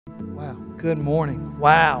Wow. Good morning.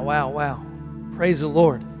 Wow. Praise the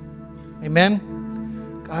Lord.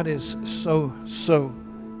 Amen. God is so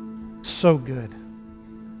good.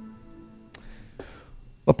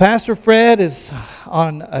 Well, Pastor Fred is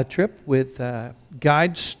on a trip with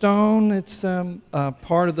Guidestone. It's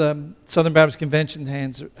part of the Southern Baptist Convention,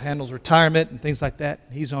 handles retirement and things like that.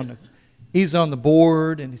 He's on the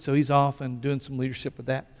board, and so he's off and doing some leadership with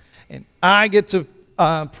that. And I get to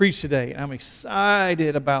preach today, and I'm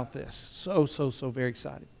excited about this. So very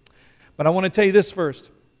excited. But I want to tell you this first.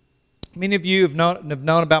 Many of you have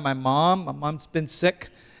known about my mom. My mom's been sick,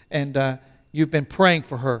 and you've been praying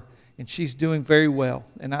for her. And she's doing very well,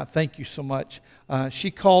 and I thank you so much. She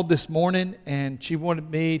called this morning, and she wanted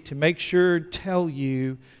me to make sure to tell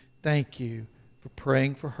you thank you for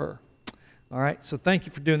praying for her. All right, so thank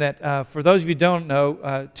you for doing that. For those of you who don't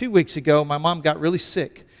know, 2 weeks ago, my mom got really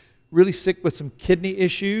sick with some kidney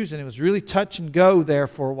issues, and it was really touch and go there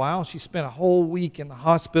for a while. She spent a whole week in the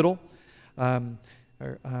hospital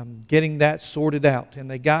getting that sorted out, and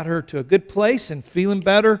they got her to a good place and feeling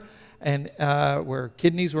better, and where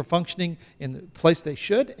kidneys were functioning in the place they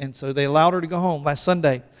should, and so they allowed her to go home last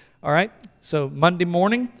Sunday. All right, so Monday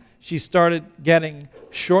morning, she started getting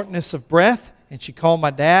shortness of breath, and she called my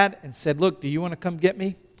dad and said, "Look, do you want to come get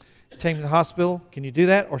me? Take me to the hospital. Can you do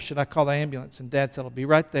that, or should I call the ambulance?" And Dad said, "I'll be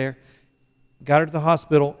right there." Got her to the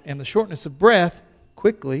hospital, and the shortness of breath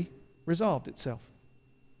quickly resolved itself.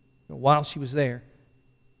 While she was there,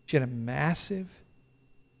 she had a massive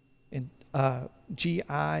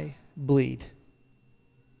GI bleed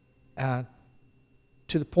to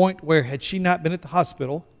the point where, had she not been at the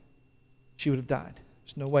hospital, she would have died.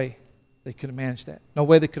 There's no way they could have managed that. No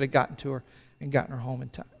way they could have gotten to her and gotten her home in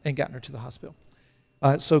time and gotten her to the hospital.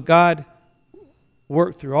 So God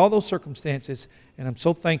worked through all those circumstances, and I'm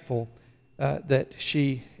so thankful that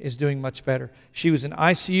she is doing much better. She was in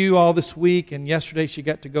ICU all this week, and yesterday she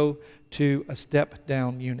got to go to a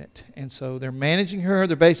step-down unit. And so they're managing her.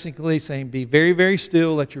 They're basically saying, be very, very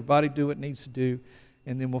still, let your body do what it needs to do,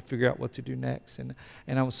 and then we'll figure out what to do next. And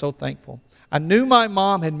I was so thankful. I knew my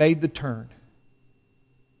mom had made the turn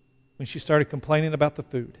when she started complaining about the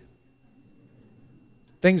food.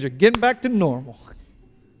 Things are getting back to normal.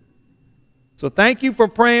 So thank you for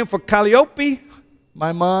praying for Calliope,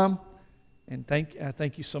 my mom, and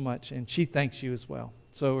thank you so much. And she thanks you as well.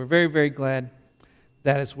 So we're very, very glad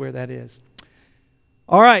that is where that is.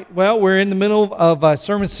 All right, well, we're in the middle of a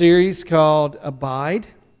sermon series called Abide,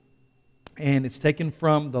 and it's taken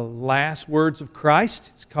from the last words of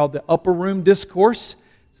Christ. It's called the Upper Room Discourse.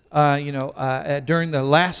 During the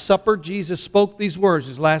Last Supper, Jesus spoke these words.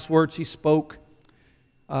 His last words he spoke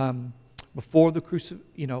before the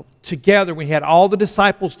crucifixion, together. We had all the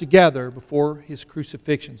disciples together before his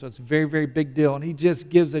crucifixion. So it's a very, very big deal. And he just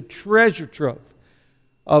gives a treasure trove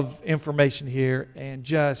of information here. And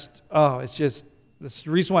that's the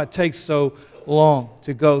reason why it takes so long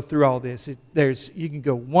to go through all this. You can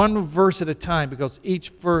go one verse at a time because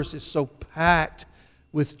each verse is so packed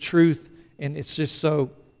with truth, and it's just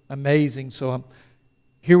so amazing. So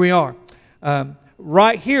here we are.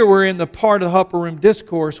 Right here, we're in the part of the Upper Room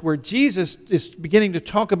Discourse where Jesus is beginning to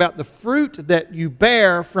talk about the fruit that you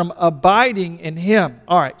bear from abiding in Him.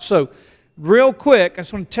 All right, so real quick, I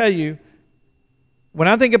just want to tell you, when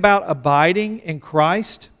I think about abiding in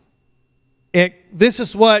Christ, this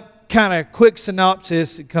is what kind of quick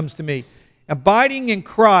synopsis it comes to me. Abiding in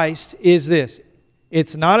Christ is this.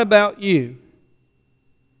 It's not about you.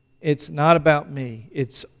 It's not about me.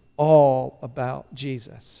 It's all about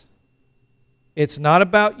Jesus. It's not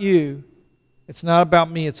about you. It's not about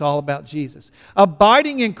me. It's all about Jesus.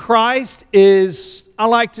 Abiding in Christ is, I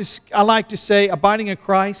like to say, abiding in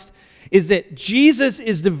Christ is that Jesus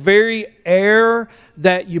is the very air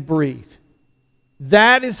that you breathe.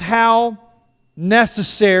 That is how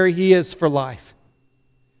necessary He is for life.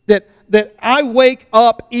 That I wake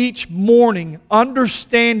up each morning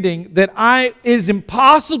understanding that it is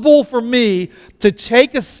impossible for me to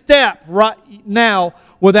take a step right now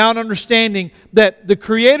without understanding that the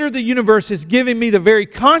Creator of the universe is giving me the very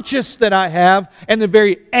conscience that I have and the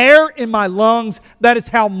very air in my lungs. That is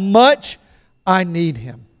how much I need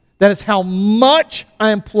Him. That is how much I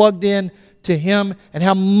am plugged in to Him and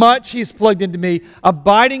how much He is plugged into me.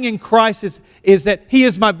 Abiding in Christ is that He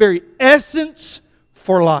is my very essence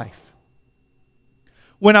for life.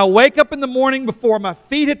 When I wake up in the morning before my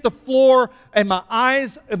feet hit the floor and my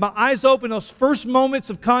eyes open, those first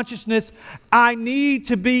moments of consciousness, I need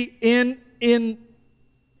to be in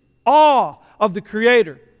awe of the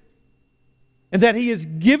Creator. And that He has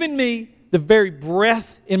given me the very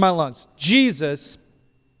breath in my lungs. Jesus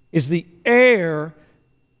is the air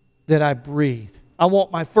that I breathe. I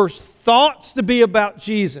want my first thoughts to be about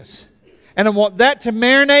Jesus. And I want that to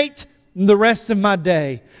marinate the rest of my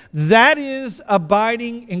day. That is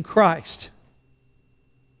abiding in Christ.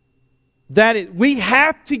 We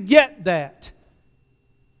have to get that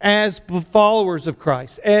as followers of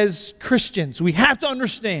Christ, as Christians. We have to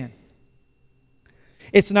understand.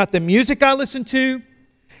 It's not the music I listen to.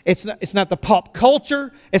 It's not the pop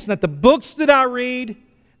culture. It's not the books that I read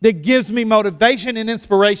that gives me motivation and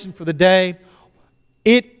inspiration for the day.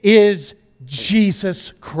 It is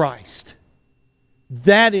Jesus Christ.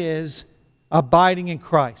 That is abiding in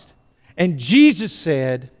Christ. And Jesus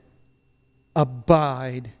said,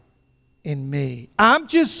 abide in me. I'm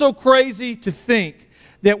just so crazy to think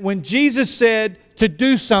that when Jesus said to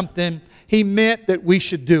do something, He meant that we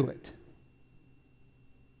should do it.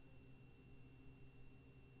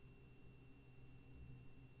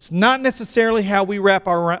 It's not necessarily how we wrap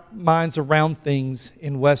our minds around things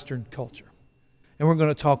in Western culture. And we're going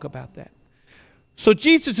to talk about that. So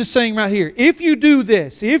Jesus is saying right here, if you do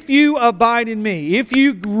this, if you abide in me, if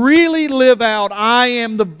you really live out, I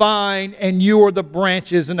am the vine and you are the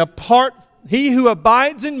branches, and he who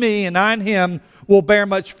abides in me and I in him will bear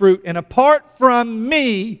much fruit. And apart from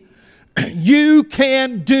me, you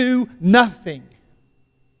can do nothing.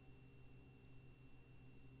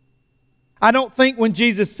 I don't think when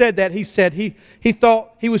Jesus said that, He said he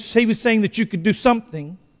thought he was saying that you could do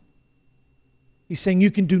something. He's saying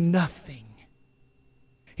you can do nothing.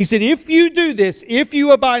 He said, if you do this, if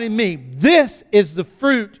you abide in me, this is the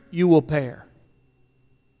fruit you will bear.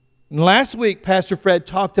 And last week, Pastor Fred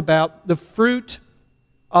talked about the fruit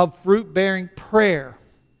of fruit-bearing prayer.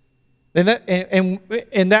 And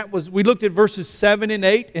that was, we looked at verses 7 and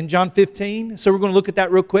 8 in John 15. So we're going to look at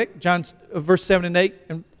that real quick. Verse 7 and 8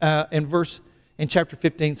 in chapter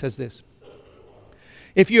 15 says this.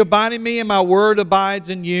 If you abide in me and my word abides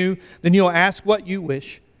in you, then you'll ask what you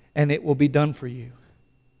wish, and it will be done for you.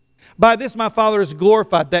 By this my Father is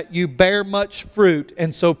glorified, that you bear much fruit,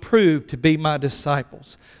 and so prove to be my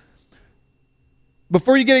disciples.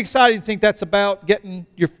 Before you get excited and think that's about getting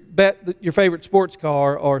your favorite sports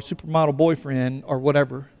car or supermodel boyfriend or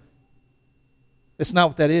whatever, that's not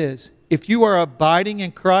what that is. If you are abiding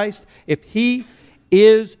in Christ, if He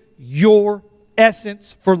is your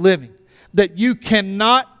essence for living, that you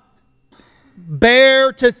cannot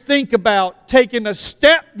bear to think about taking a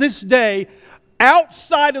step this day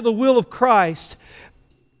outside of the will of Christ,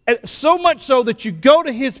 so much so that you go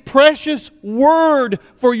to His precious Word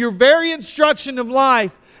for your very instruction of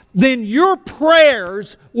life, then your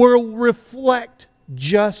prayers will reflect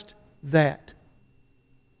just that.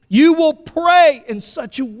 You will pray in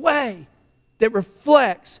such a way that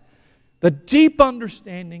reflects the deep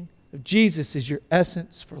understanding of Jesus as your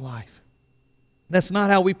essence for life. That's not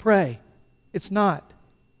how we pray. It's not.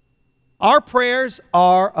 Our prayers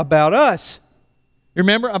are about us.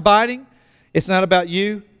 Remember, abiding? It's not about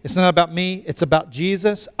you. It's not about me. It's about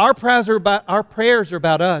Jesus. Our prayers are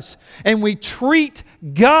about us. And we treat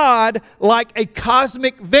God like a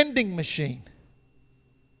cosmic vending machine.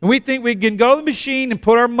 And we think we can go to the machine and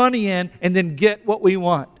put our money in and then get what we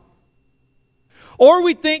want. Or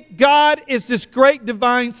we think God is this great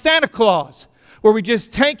divine Santa Claus, where we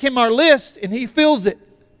just take Him our list and He fills it.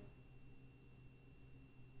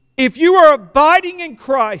 If you are abiding in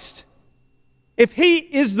Christ, if He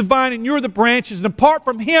is the vine and you're the branches, and apart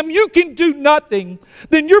from Him you can do nothing,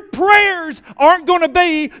 then your prayers aren't going to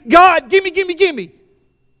be, God, gimme, gimme, gimme.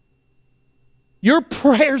 Your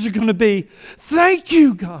prayers are going to be, thank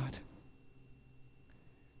you, God,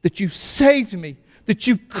 that you saved me, that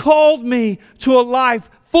you've called me to a life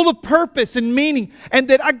full of purpose and meaning, and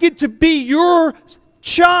that I get to be your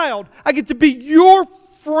child. I get to be your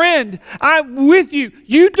friend. I'm with you.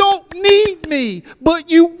 You don't need me, but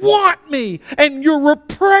you want me. And your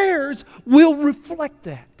prayers will reflect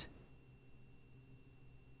that.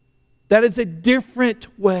 That is a different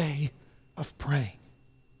way of praying.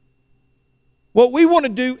 What we want to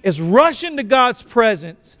do is rush into God's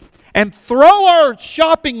presence and throw our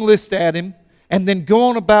shopping list at Him and then go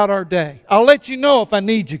on about our day. I'll let you know if I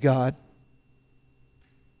need you, God.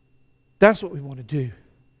 That's what we want to do.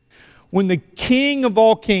 When the King of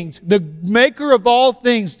all kings, the Maker of all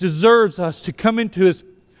things, deserves us to come into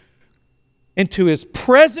His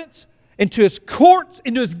presence, into His courts,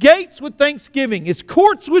 into His gates with thanksgiving, His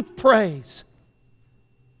courts with praise,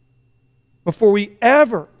 before we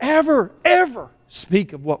ever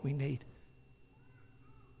speak of what we need.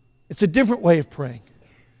 It's a different way of praying.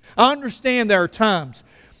 I understand there are times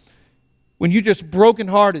when you're just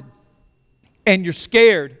brokenhearted and you're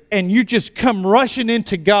scared and you just come rushing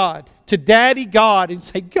into God, to Daddy God, and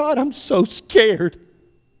say, God, I'm so scared.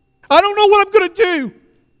 I don't know what I'm going to do.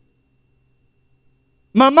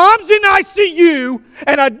 My mom's in ICU,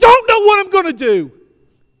 and I don't know what I'm going to do.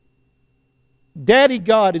 Daddy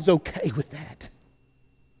God is okay with that.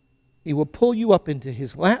 He will pull you up into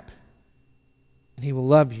His lap, and He will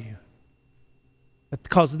love you.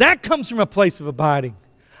 Because that comes from a place of abiding.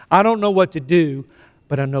 I don't know what to do,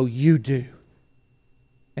 but I know You do.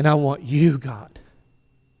 And I want You, God.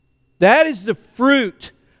 That is the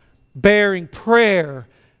fruit-bearing prayer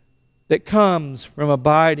that comes from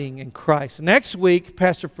abiding in Christ. Next week,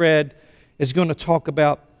 Pastor Fred is going to talk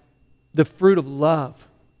about the fruit of love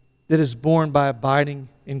that is born by abiding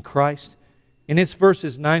in Christ. And it's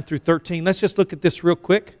verses 9 through 13. Let's just look at this real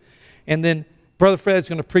quick. And then Brother Fred is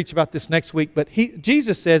going to preach about this next week. But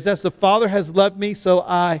Jesus says, as the Father has loved me, so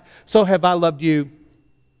have I loved you.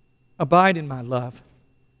 Abide in my love.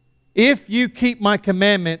 If you keep my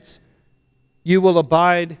commandments, you will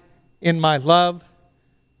abide in my love,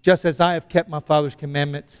 just as I have kept my Father's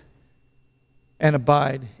commandments and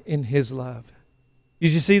abide in His love.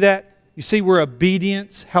 Did you see that? You see where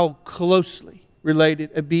obedience, how closely related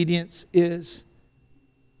obedience is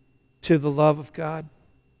to the love of God?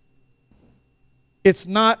 It's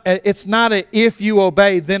not a if you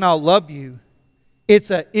obey, then I'll love you. It's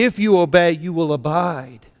a if you obey, you will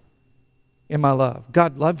abide in my love.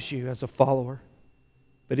 God loves you as a follower.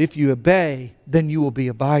 But if you obey, then you will be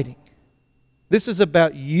abiding. This is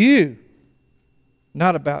about you,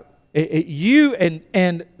 not about you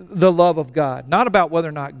and the love of God, not about whether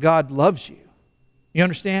or not God loves you. You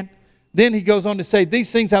understand? Then he goes on to say, these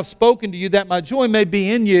things I've spoken to you, that my joy may be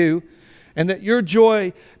in you, and that your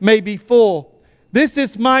joy may be full. This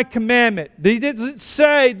is my commandment. He doesn't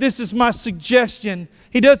say, this is my suggestion.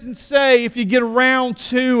 He doesn't say, if you get around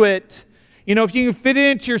to it, if you can fit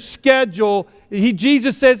it into your schedule.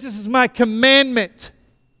 Jesus says, this is my commandment,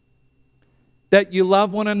 that you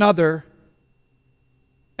love one another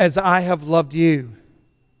as I have loved you.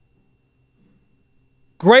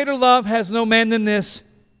 Greater love has no man than this,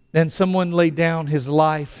 than someone lay down his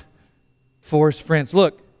life for his friends.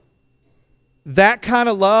 Look, that kind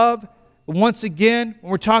of love, once again,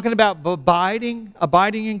 when we're talking about abiding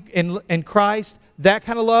in Christ, that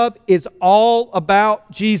kind of love is all about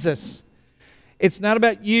Jesus. It's not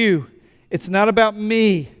about you. It's not about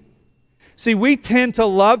me. See, we tend to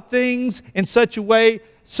love things in such a way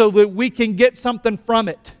so that we can get something from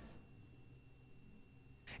it.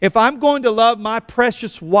 If I'm going to love my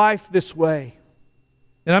precious wife this way,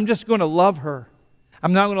 then I'm just going to love her.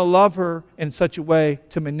 I'm not going to love her in such a way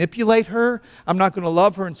to manipulate her. I'm not going to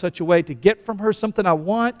love her in such a way to get from her something I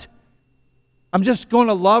want. I'm just going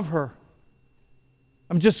to love her.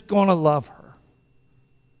 I'm just going to love her.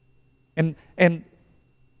 And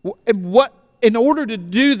what, in order to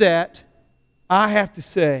do that, I have to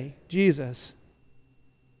say, Jesus,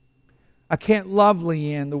 I can't love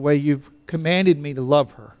Leanne the way you've commanded me to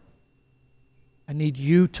love her. I need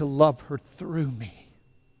you to love her through me.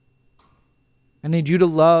 I need you to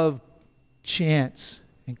love Chance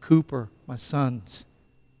and Cooper, my sons,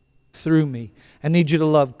 through me. I need you to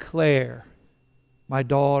love Claire, my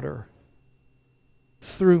daughter,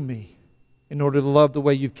 through me in order to love the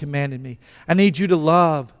way you've commanded me. I need you to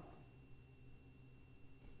love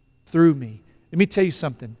through me. Let me tell you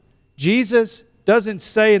something. Jesus doesn't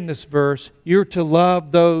say in this verse, you're to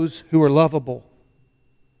love those who are lovable.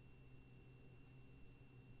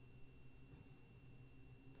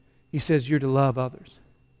 He says you're to love others.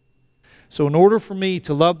 So in order for me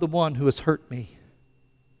to love the one who has hurt me,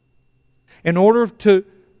 in order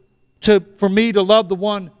for me to love the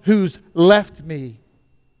one who's left me,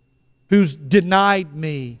 who's denied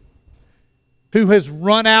me, who has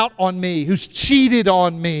run out on me, who's cheated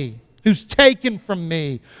on me, who's taken from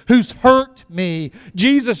me, who's hurt me.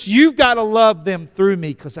 Jesus, you've got to love them through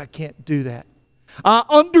me because I can't do that. I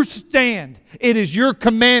understand it is your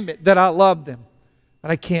commandment that I love them,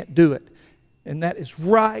 but I can't do it. And that is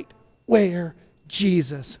right where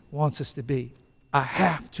Jesus wants us to be. I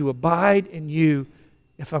have to abide in you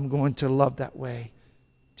if I'm going to love that way,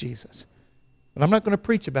 Jesus. But I'm not going to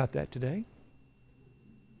preach about that today.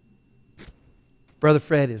 Brother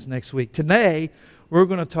Fred is next week. Today, we're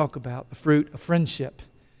going to talk about the fruit of friendship.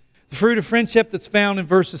 The fruit of friendship that's found in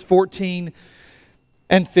verses 14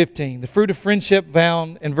 and 15. The fruit of friendship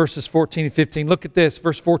found in verses 14 and 15. Look at this,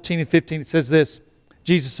 verse 14 and 15. It says this.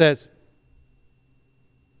 Jesus says,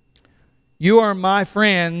 you are my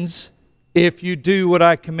friends if you do what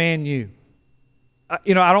I command you. I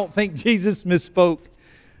don't think Jesus misspoke.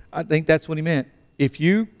 I think that's what he meant. If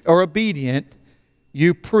you are obedient,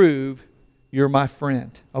 you prove you're my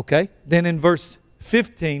friend. Okay? Then in verse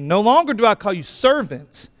 15, no longer do I call you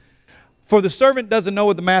servants, For the servant doesn't know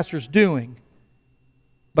what the master's doing.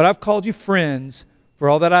 But I've called you friends, for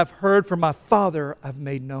all that I've heard from my Father, I've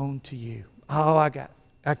made known to you. Oh,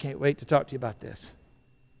 I can't wait to talk to you about this.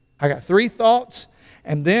 I got 3 thoughts,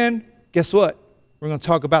 and then, guess what? We're going to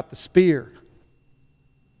talk about the spear.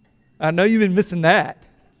 I know you've been missing that.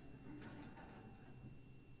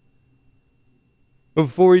 But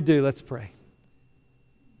before we do, let's pray.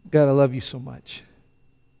 God, I love you so much.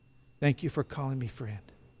 Thank you for calling me friend.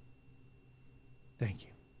 Thank you.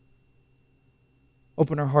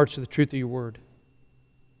 Open our hearts to the truth of your word.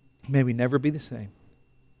 May we never be the same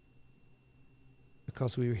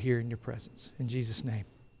because we were here in your presence. In Jesus' name,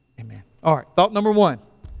 amen. All right, thought number 1.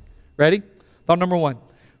 Ready? Thought number 1.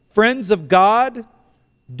 Friends of God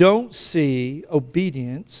don't see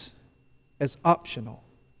obedience as optional.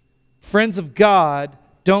 Friends of God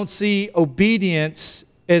don't see obedience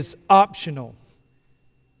as optional.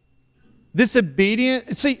 This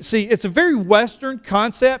obedience, see, it's a very Western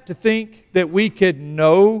concept to think that we could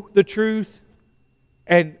know the truth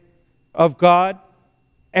and of God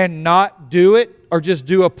and not do it or just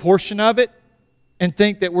do a portion of it and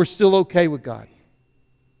think that we're still okay with God.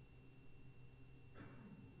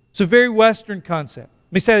 It's a very Western concept.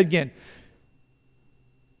 Let me say it again.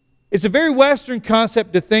 It's a very Western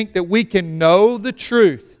concept to think that we can know the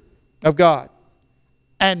truth of God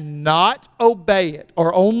and not obey it,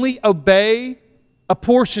 or only obey a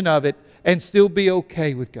portion of it and still be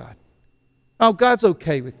okay with God. Oh, God's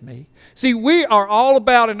okay with me. See, we are all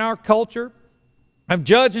about, in our culture, of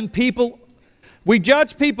judging people. We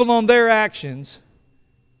judge people on their actions,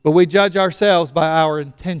 but we judge ourselves by our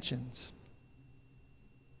intentions.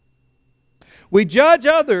 We judge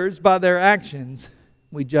others by their actions.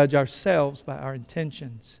 We judge ourselves by our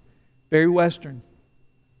intentions. Very Western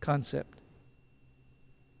concept.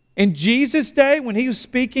 In Jesus' day, when He was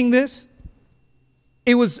speaking this,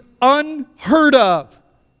 it was unheard of,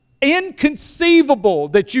 inconceivable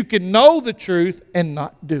that you could know the truth and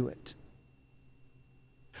not do it.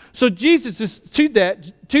 So Jesus is to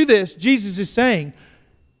this, Jesus is saying,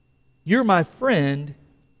 you're my friend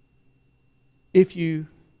if you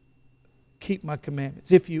keep my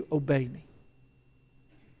commandments, if you obey me.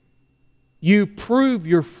 You prove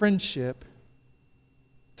your friendship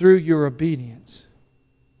through your obedience.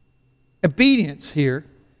 Obedience here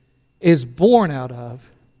is born out of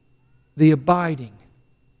the abiding.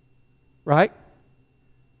 Right?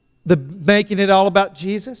 The making it all about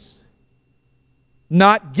Jesus.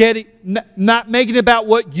 Not making it about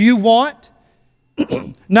what you want.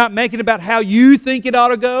 Not making it about how you think it ought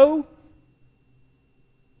to go.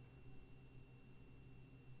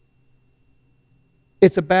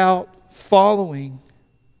 It's about following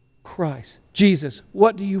Christ. Jesus,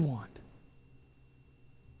 what do you want?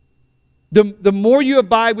 The more you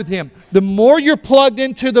abide with Him, the more you're plugged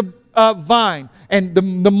into the vine, and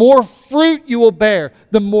the more fruit you will bear,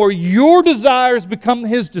 the more your desires become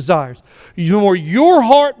His desires, the more your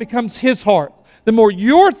heart becomes His heart, the more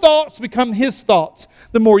your thoughts become His thoughts,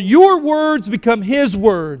 the more your words become His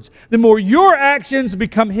words, the more your actions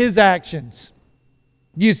become His actions.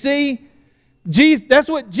 You see? That's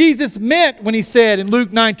what Jesus meant when He said in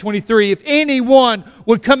Luke 9:23, if anyone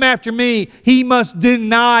would come after me, he must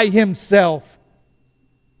deny himself,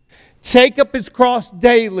 take up his cross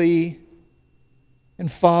daily,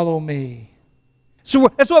 and follow me. So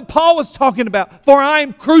that's what Paul was talking about. For I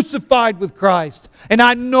am crucified with Christ, and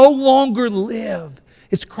I no longer live.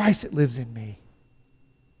 It's Christ that lives in me.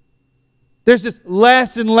 There's just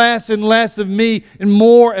less and less and less of me and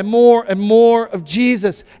more and more and more of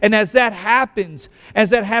Jesus. And as that happens,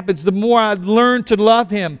 the more I learn to love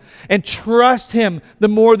Him and trust Him, the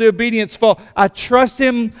more the obedience falls. I trust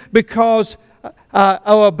Him because I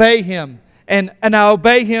obey Him. And I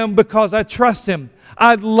obey Him because I trust Him.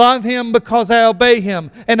 I love Him because I obey Him.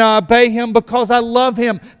 And I obey Him because I love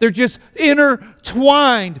Him. They're just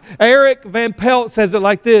intertwined. Eric Van Pelt says it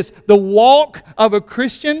like this: the walk of a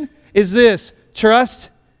Christian is this: trust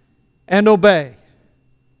and obey.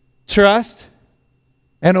 Trust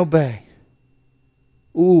and obey.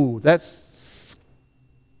 Ooh, that's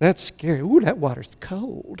scary. Ooh, that water's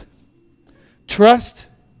cold. Trust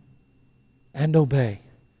and obey.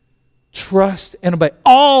 Trust and obey.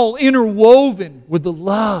 All interwoven with the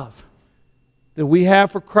love that we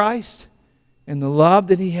have for Christ and the love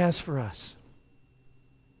that He has for us.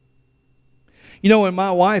 You know, when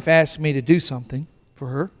my wife asks me to do something for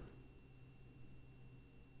her,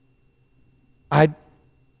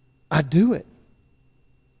 I do it.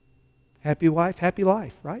 Happy wife, happy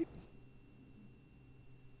life, right?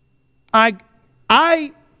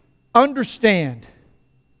 I understand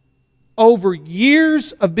over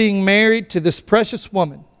years of being married to this precious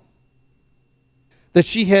woman that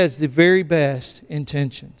she has the very best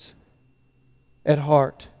intentions at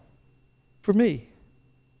heart for me.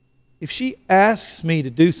 If she asks me to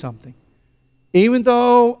do something, even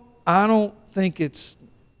though I don't think it's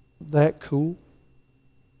that cool,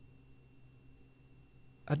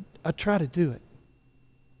 I try to do it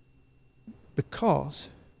because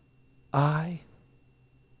I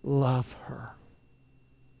love her.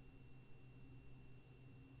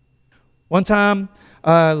 One time,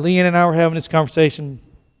 Leanne and I were having this conversation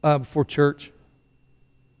before church,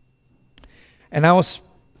 and I was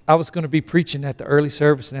going to be preaching at the early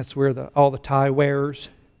service, and that's where all the tie wearers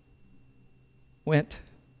went.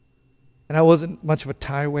 And I wasn't much of a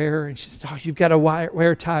tie wearer, and she said, "Oh, you've got to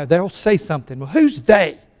wear a tie. They'll say something." Well, who's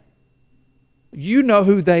they? You know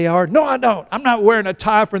who they are. No, I don't. I'm not wearing a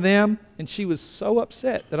tie for them. And she was so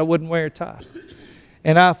upset that I wouldn't wear a tie.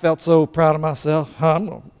 And I felt so proud of myself. I'm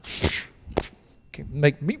going to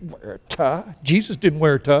make me wear a tie. Jesus didn't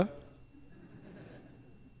wear a tie.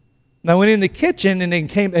 And I went in the kitchen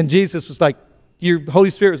and Jesus was like, your Holy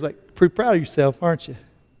Spirit was like, pretty proud of yourself, aren't you?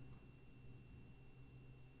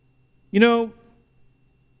 You know,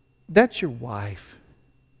 that's your wife.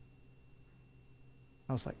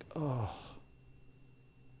 I was like, oh.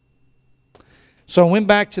 So I went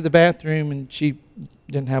back to the bathroom, and she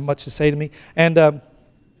didn't have much to say to me. And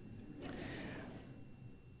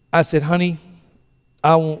I said, honey,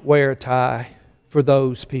 I won't wear a tie for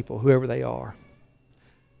those people, whoever they are.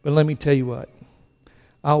 But let me tell you what,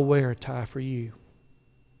 I'll wear a tie for you.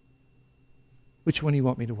 Which one do you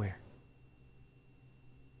want me to wear?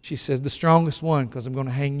 She says, the strongest one, because I'm going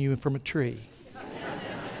to hang you from a tree.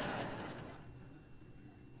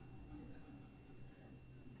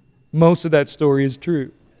 Most of that story is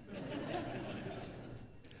true.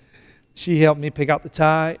 She helped me pick out the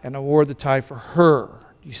tie, and I wore the tie for her.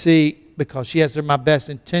 You see, because she has my best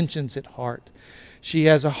intentions at heart. She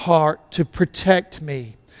has a heart to protect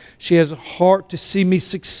me. She has a heart to see me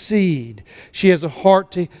succeed. She has a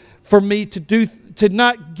heart for me to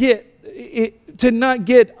not get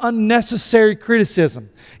unnecessary criticism.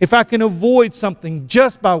 If I can avoid something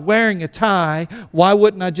just by wearing a tie, why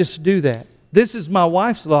wouldn't I just do that? This is my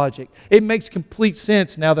wife's logic. It makes complete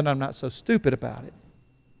sense now that I'm not so stupid about it.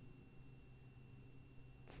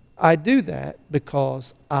 I do that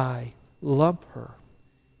because I love her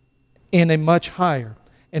in a much higher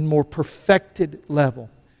and more perfected level.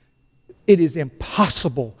 It is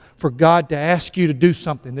impossible for God to ask you to do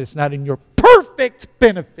something that's not in your perfect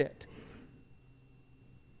benefit.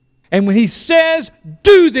 And when He says,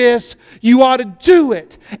 do this, you ought to do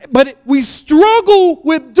it. But we struggle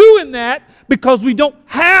with doing that because we don't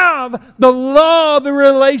have the love and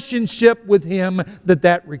relationship with Him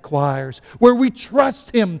that requires. Where we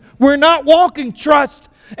trust Him. We're not walking trust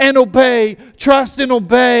and obey. Trust and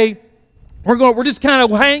obey. We're just kind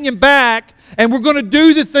of hanging back, and we're going to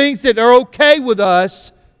do the things that are okay with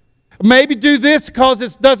us. Maybe do this because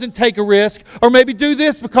it doesn't take a risk. Or maybe do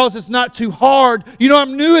this because it's not too hard. You know,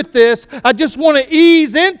 I'm new at this. I just want to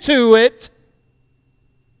ease into it.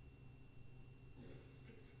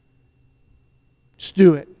 Just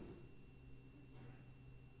do it.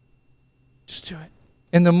 Just do it.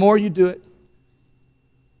 And the more you do it,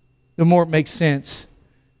 the more it makes sense.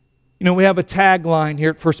 You know, we have a tagline here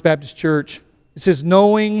at First Baptist Church. It says,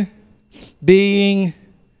 knowing, being,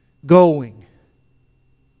 going.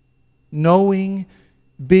 Knowing,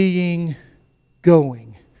 being,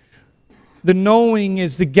 going. The knowing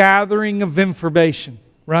is the gathering of information,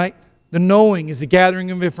 right? The knowing is the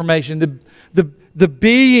gathering of information. The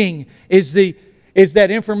being is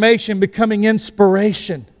that information becoming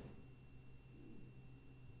inspiration.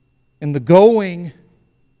 And the going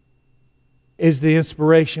is the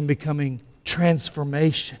inspiration becoming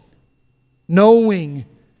transformation. Knowing,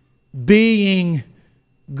 being,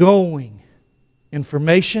 going.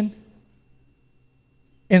 Information,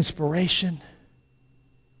 inspiration,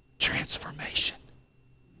 transformation.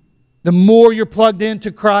 The more you're plugged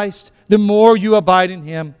into Christ, the more you abide in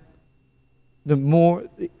Him,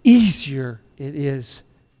 the easier it is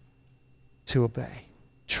to obey.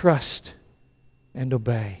 Trust and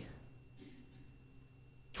obey.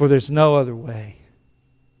 For there's no other way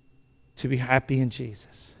to be happy in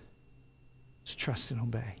Jesus. Just trust and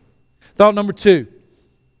obey. Thought number 2.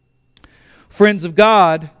 Friends of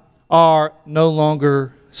God are no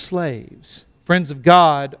longer slaves. Friends of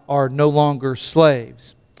God are no longer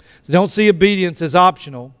slaves. They don't see obedience as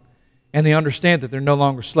optional, and they understand that they're no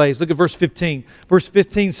longer slaves. Look at verse 15. Verse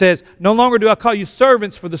 15 says, no longer do I call you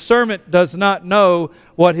servants, for the servant does not know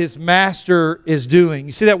what his master is doing.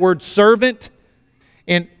 You see that word servant?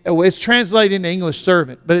 and it's translated into English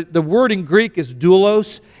servant, but the word in Greek is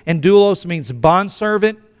doulos, and doulos means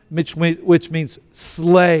bondservant, which means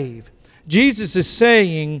slave. Jesus is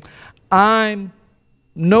saying, I'm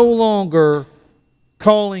no longer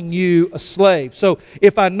calling you a slave. So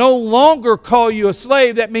if I no longer call you a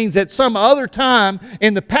slave, that means at some other time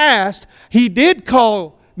in the past, He did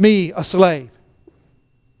call me a slave.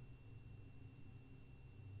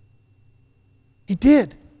 He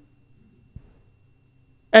did.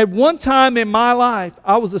 At one time in my life,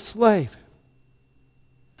 I was a slave.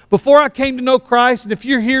 Before I came to know Christ, and if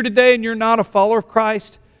you're here today and you're not a follower of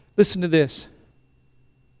Christ, listen to this.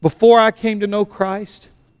 Before I came to know Christ,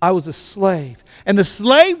 I was a slave. And the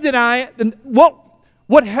slave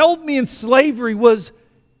what held me in slavery was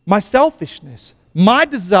my selfishness, my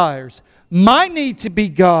desires, my need to be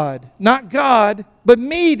God. Not God, but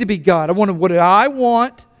me to be God. I wanted what I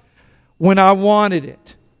want when I wanted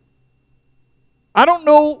it. I don't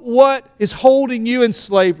know what is holding you in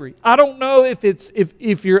slavery. I don't know if it's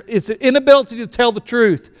an inability to tell the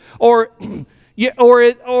truth, or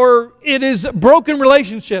it is broken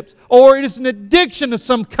relationships, or it is an addiction of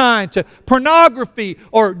some kind to pornography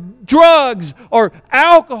or drugs or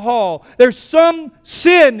alcohol. There's some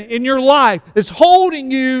sin in your life that's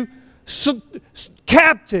holding you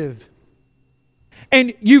captive.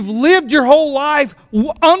 And you've lived your whole life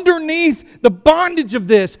underneath the bondage of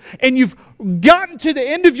this, and you've gotten to the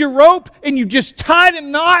end of your rope, and you just tied a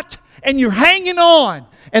knot, and you're hanging on.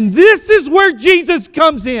 And this is where Jesus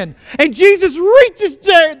comes in. And Jesus reaches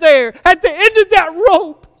there at the end of that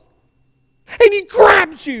rope, and He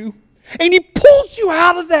grabs you, and He pulls you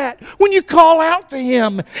out of that when you call out to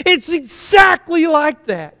Him. It's exactly like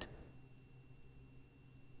that.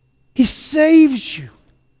 He saves you.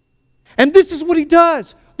 And this is what He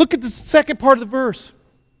does. Look at the second part of the verse.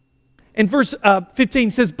 In verse 15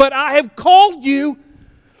 it says, "But I have called you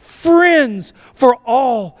friends, for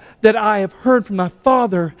all that I have heard from my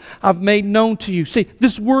Father I've made known to you." See,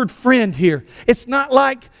 this word friend here, it's not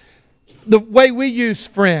like the way we use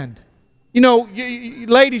friend. You know,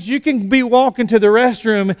 ladies, you can be walking to the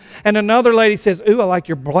restroom and another lady says, "Ooh, I like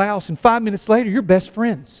your blouse," and 5 minutes later, you're best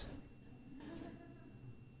friends.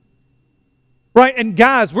 Right? And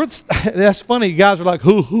guys, that's funny. Guys are like,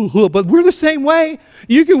 hoo, but we're the same way.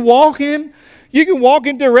 You can walk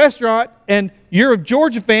into a restaurant and you're a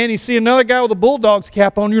Georgia fan, you see another guy with a Bulldogs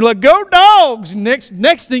cap on, you're like, "Go Dogs!" And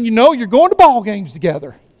next thing you know, you're going to ball games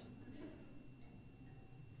together.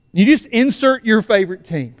 You just insert your favorite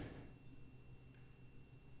team.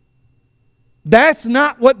 That's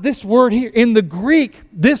not what this word here, in the Greek,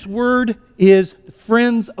 this word is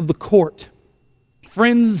friends of the court.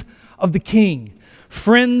 Friends of the king,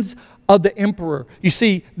 friends of the emperor. You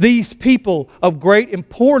see, these people of great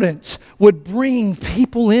importance would bring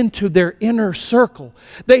people into their inner circle.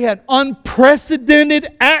 They had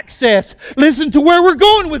unprecedented access. Listen to where we're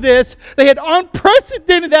going with this. They had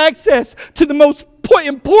unprecedented access to the most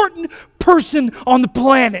important person on the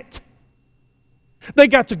planet. They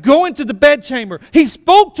got to go into the bedchamber. He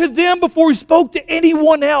spoke to them before He spoke to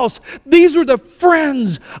anyone else. These were the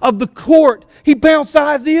friends of the court. He bounced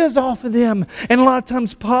ideas off of them. And a lot of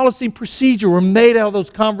times policy and procedure were made out of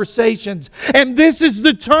those conversations. And this is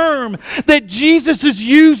the term that Jesus is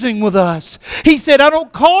using with us. He said, "I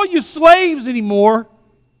don't call you slaves anymore."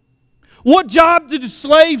 What job did the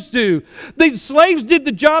slaves do? The slaves did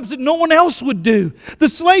the jobs that no one else would do. The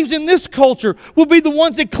slaves in this culture would be the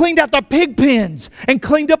ones that cleaned out the pig pens and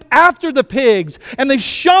cleaned up after the pigs. And they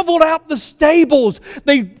shoveled out the stables.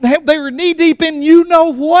 They were knee-deep in you know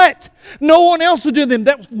what. No one else would do them.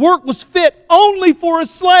 That work was fit only for a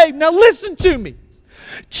slave. Now listen to me.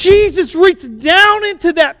 Jesus reached down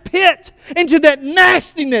into that pit, into that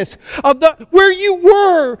nastiness of where you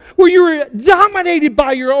were dominated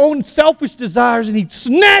by your own selfish desires, and He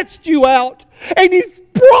snatched you out and He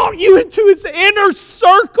brought you into His inner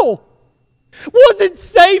circle. Wasn't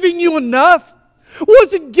saving you enough?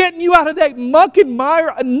 Wasn't getting you out of that muck and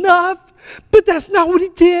mire enough? But that's not what He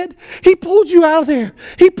did. He pulled you out of there.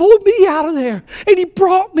 He pulled me out of there, and He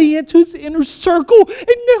brought me into His inner circle,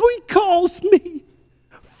 and now He calls me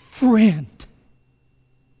friend.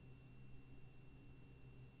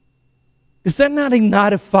 Does that not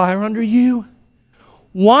ignite a fire under you?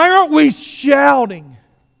 Why aren't we shouting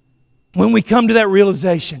when we come to that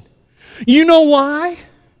realization? You know why?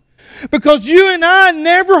 Because you and I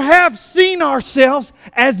never have seen ourselves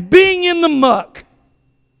as being in the muck.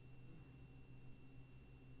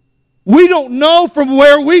 We don't know from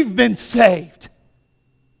where we've been saved.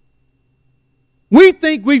 We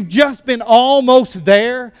think we've just been almost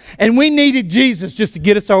there, and we needed Jesus just to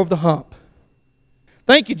get us over the hump.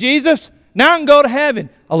 Thank you, Jesus. Now I can go to heaven.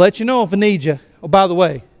 I'll let you know if I need you. Oh, by the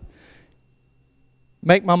way,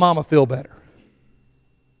 make my mama feel better.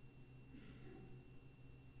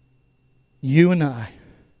 You and I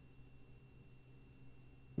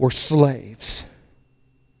were slaves.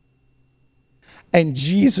 And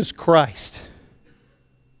Jesus Christ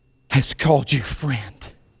has called you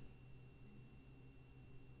friend.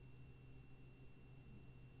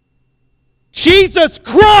 Jesus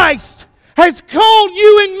Christ has called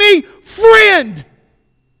you and me friend.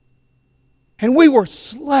 And we were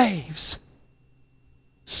slaves.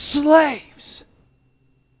 Slaves.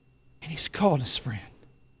 And He's called us friend.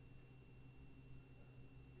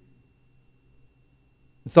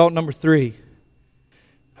 Thought number 3.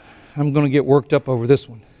 I'm going to get worked up over this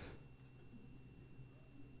one.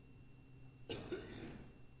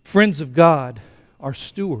 Friends of God are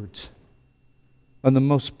stewards of the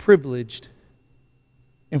most privileged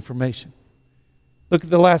information. Look at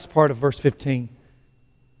the last part of verse 15.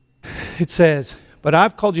 It says, "But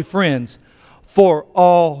I've called you friends, for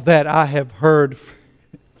all that I have heard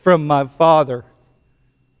from my Father,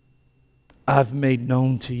 I've made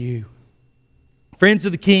known to you." Friends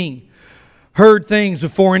of the King heard things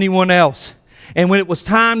before anyone else. And when it was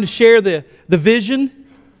time to share the vision,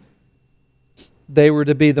 they were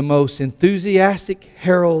to be the most enthusiastic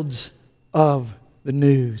heralds of the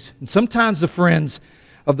news. And sometimes the friends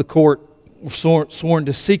of the court were sworn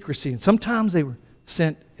to secrecy, and sometimes they were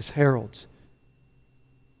sent as heralds.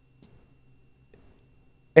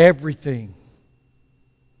 Everything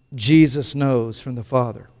Jesus knows from the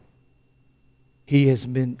Father, He has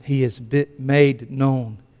been made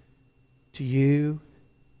known to you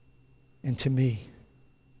and to me.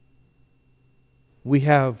 We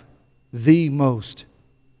have the most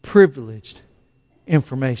privileged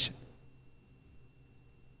information.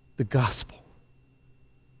 The gospel.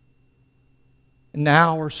 And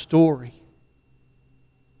our story.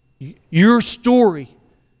 Your story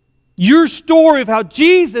of how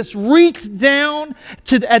Jesus reached down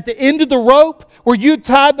at the end of the rope where you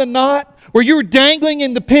tied the knot, where you were dangling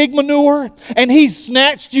in the pig manure, and He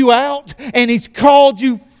snatched you out and He's called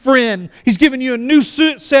you friend. He's given you a new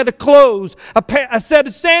set of clothes, a set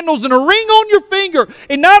of sandals, and a ring on your finger.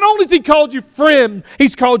 And not only has He called you friend,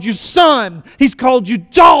 He's called you son. He's called you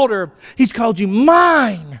daughter. He's called you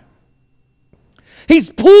mine. He's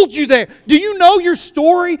pulled you there. Do you know your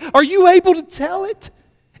story? Are you able to tell it?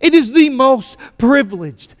 It is the most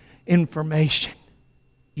privileged information.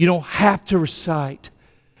 You don't have to recite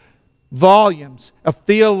volumes of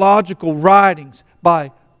theological writings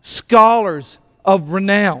by scholars of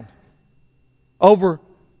renown over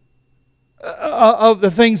of the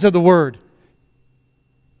things of the Word.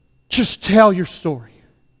 Just tell your story.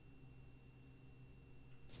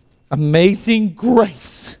 Amazing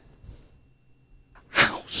grace.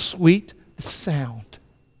 How sweet the sound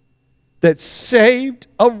that saved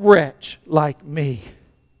a wretch like me.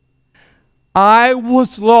 I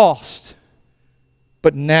was lost,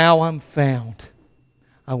 but now I'm found.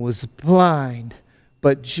 I was blind,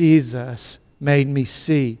 but Jesus made me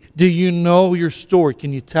see. Do you know your story?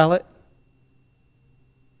 Can you tell it?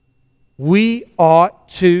 We ought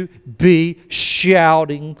to be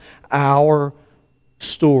shouting our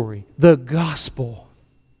story, the gospel,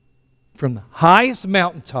 from the highest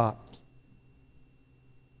mountaintop,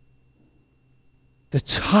 the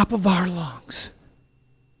top of our lungs.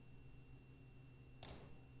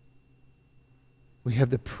 We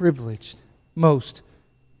have the privileged, most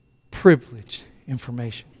privileged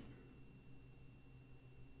information.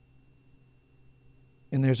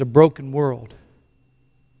 And there's a broken world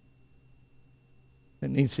that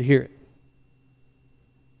needs to hear it.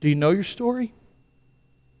 Do you know your story?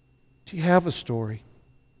 Do you have a story?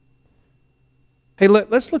 Hey,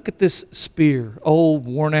 let's look at this spear, old,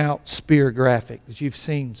 worn-out spear graphic that you've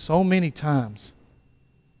seen so many times.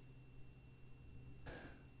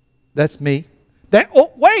 That's me.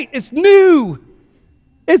 Oh, wait, it's new.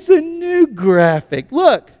 It's a new graphic.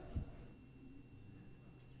 Look.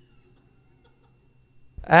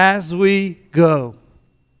 As we go,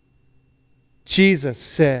 Jesus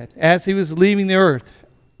said, as He was leaving the earth,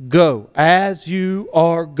 go. As you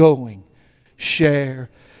are going,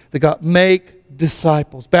 share the God. Make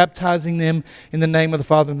disciples, baptizing them in the name of the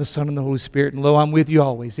Father and the Son and the Holy Spirit. And lo, I'm with you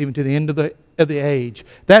always, even to the end of the age.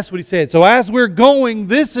 That's what He said. So as we're going,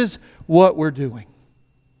 this is what we're doing.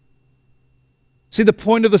 See, the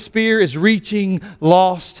point of the spear is reaching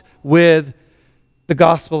lost with the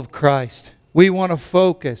gospel of Christ. We want to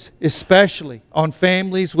focus especially on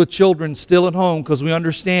families with children still at home, because we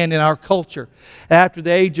understand in our culture, after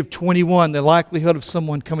the age of 21, the likelihood of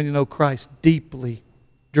someone coming to know Christ deeply,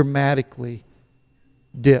 dramatically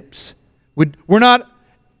dips. We're not.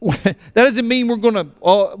 That doesn't mean we're going to.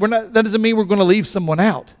 That doesn't mean we're going to leave someone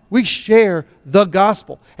out. We share the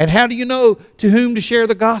gospel. And how do you know to whom to share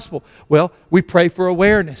the gospel? Well, we pray for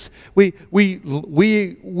awareness. We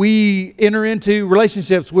enter into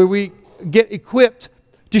relationships where we get equipped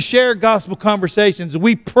to share gospel conversations.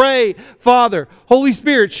 We pray, Father, Holy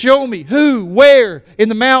Spirit, show me who, where, in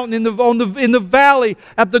the mountain, in the valley,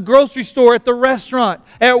 at the grocery store, at the restaurant,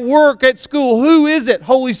 at work, at school. Who is it,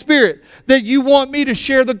 Holy Spirit, that you want me to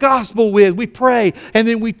share the gospel with? We pray, and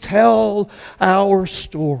then we tell our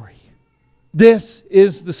story. This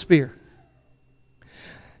is the spear.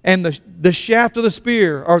 And the shaft of the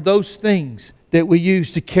spear are those things that we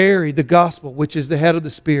use to carry the gospel, which is the head of the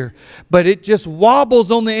spear. But it just wobbles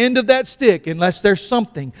on the end of that stick unless there's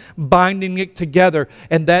something binding it together.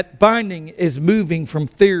 And that binding is moving from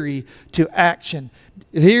theory to action.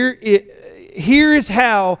 Here is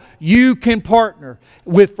how you can partner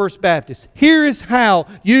with First Baptist. Here is how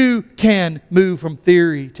you can move from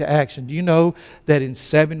theory to action. Do you know that in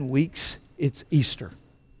 7 weeks, it's Easter?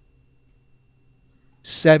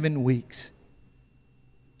 7 weeks.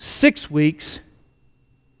 6 weeks,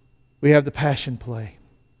 we have the Passion Play.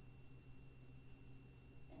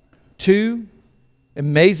 2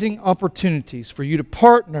 amazing opportunities for you to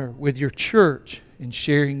partner with your church in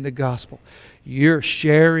sharing the gospel. You're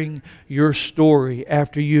sharing your story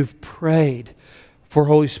after you've prayed for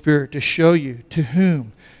Holy Spirit to show you to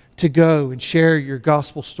whom to go and share your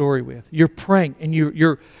gospel story with. You're praying and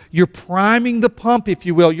you're priming the pump, if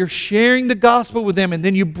you will. You're sharing the gospel with them, and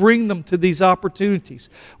then you bring them to these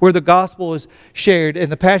opportunities where the gospel is shared.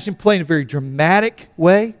 And the Passion Play in a very dramatic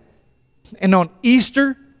way. And on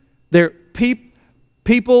Easter,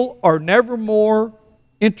 people are never more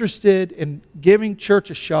interested in giving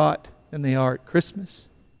church a shot than they are at Christmas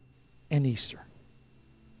and Easter.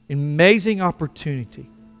 Amazing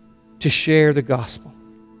opportunity to share the gospel.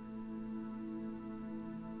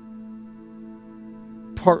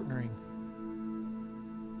 Partnering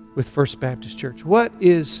with First Baptist Church. What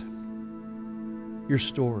is your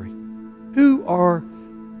story? Who are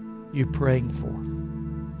you praying for?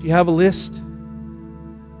 Do you have a list?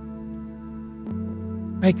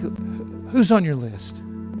 Who's on your list?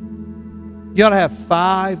 You ought to have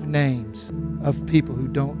 5 names of people who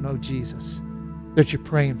don't know Jesus that you're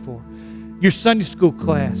praying for. Your Sunday school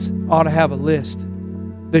class ought to have a list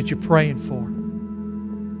that you're praying for.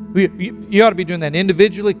 You ought to be doing that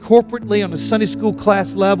individually, corporately on the Sunday school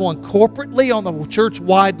class level, and corporately on the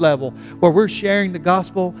church-wide level where we're sharing the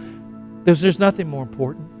gospel. There's nothing more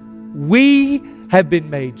important. We have been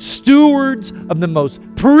made stewards of the most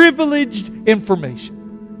privileged information.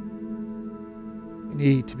 We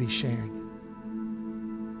need to be sharing.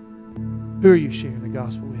 Who are you sharing the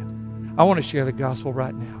gospel with? I want to share the gospel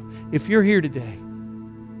right now. If you're here today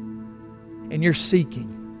and you're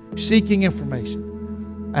seeking information,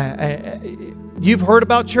 you've heard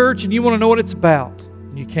about church and you want to know what it's about,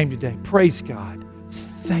 and you came today, praise God.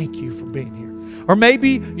 Thank you for being here. Or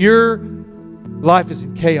maybe your life is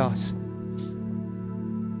in chaos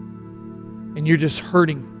and you're just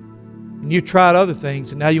hurting and you've tried other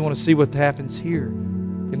things and now you want to see what happens here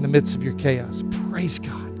in the midst of your chaos. Praise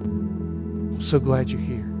God. I'm so glad you're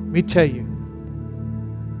here. Let me tell you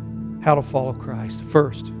how to follow Christ.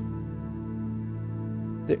 First,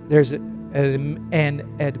 there's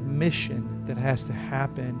an admission that has to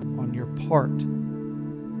happen on your part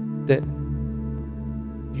that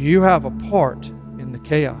you have a part in the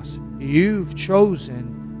chaos. You've chosen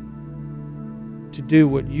to do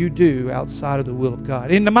what you do outside of the will of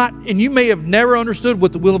God. And you may have never understood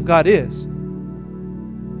what the will of God is,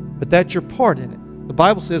 but that's your part in it. The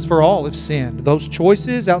Bible says for all have sinned. Those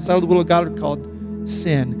choices outside of the will of God are called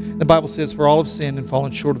sin. The Bible says for all have sinned and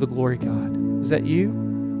fallen short of the glory of God. Is that you?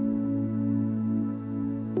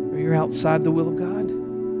 Or you're outside the will of God?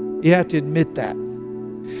 You have to admit that.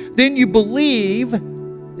 Then you believe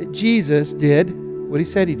that Jesus did what He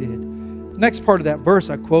said He did. The next part of that verse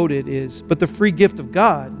I quoted is, but the free gift of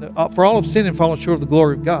God, for all have sinned and fallen short of the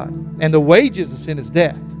glory of God. And the wages of sin is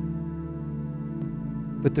death.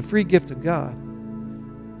 But the free gift of God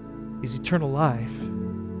is eternal life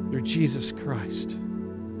through Jesus Christ.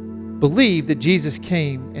 Believe that Jesus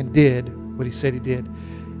came and did what He said He did.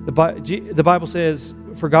 The Bible says,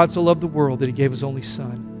 for God so loved the world that He gave His only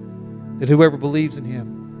Son, that whoever believes in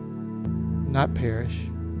Him will not perish,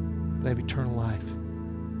 but have eternal life.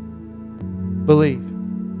 Believe.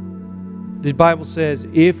 The Bible says,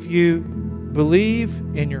 if you believe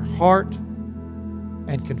in your heart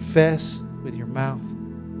and confess with your mouth,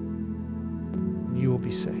 you will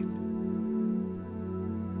be saved.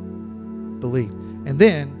 Believe. And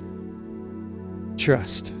then,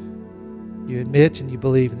 trust. You admit and you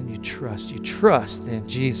believe, and then you trust. You trust then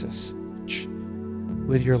Jesus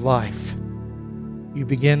with your life. You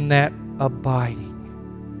begin that abiding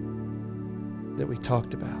that we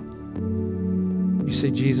talked about. You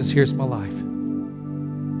say, Jesus, here's my life,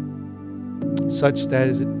 such that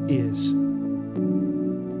as it is.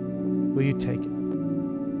 Will you take it?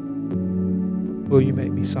 Will you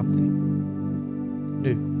make me something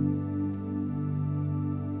new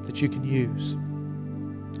that you can use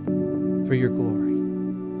for your glory?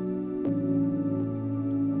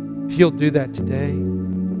 If you'll do that today,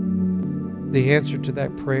 the answer to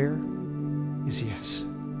that prayer is yes.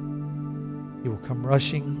 He will come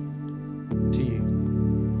rushing to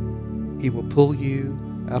you. He will pull you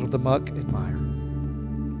out of the muck and mire.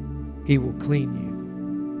 He will clean you.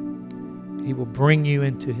 He will bring you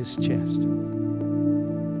into His chest.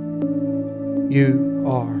 You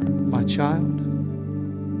are my child.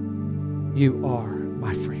 You are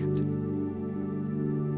my friend.